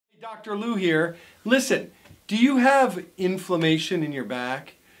Dr. Lou here. Listen, do you have inflammation in your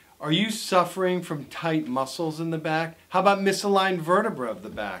back? Are you suffering from tight muscles in the back? How about misaligned vertebra of the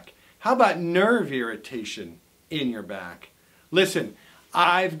back? How about nerve irritation in your back? Listen,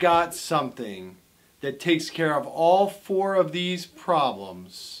 I've got something that takes care of all 4 of these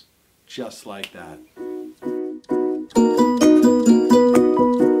problems just like that.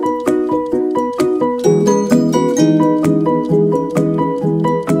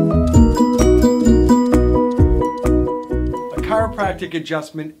 Chiropractic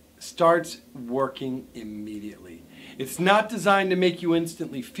adjustment starts working immediately. It's not designed to make you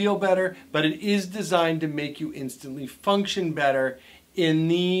instantly feel better, but it is designed to make you instantly function better in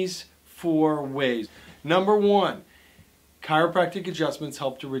these 4 ways. Number 1, chiropractic adjustments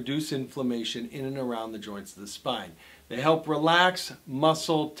help to reduce inflammation in and around the joints of the spine. They help relax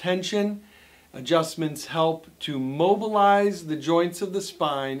muscle tension. Adjustments help to mobilize the joints of the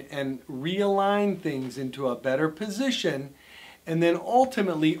spine and realign things into a better position. And then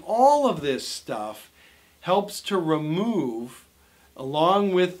ultimately, all of this stuff helps to remove,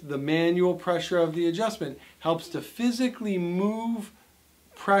 along with the manual pressure of the adjustment, helps to physically move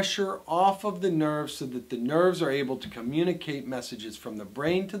pressure off of the nerves so that the nerves are able to communicate messages from the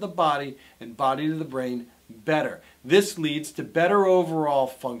brain to the body and body to the brain better. This leads to better overall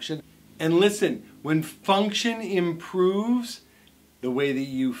function. And listen, when function improves, the way that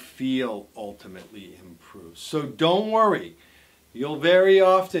you feel ultimately improves. So don't worry. You'll very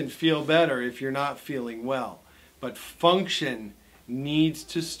often feel better if you're not feeling well. But function needs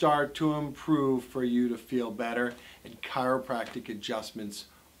to start to improve for you to feel better. And chiropractic adjustments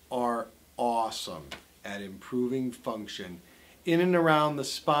are awesome at improving function in and around the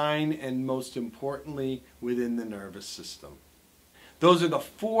spine and most importantly within the nervous system. Those are the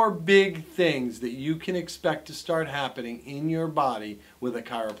 4 big things that you can expect to start happening in your body with a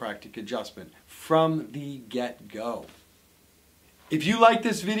chiropractic adjustment from the get-go. If you like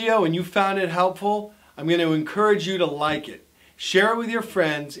this video and you found it helpful, I'm going to encourage you to like it. Share it with your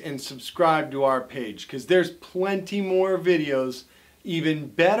friends and subscribe to our page because there's plenty more videos even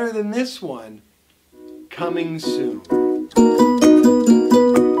better than this one coming soon.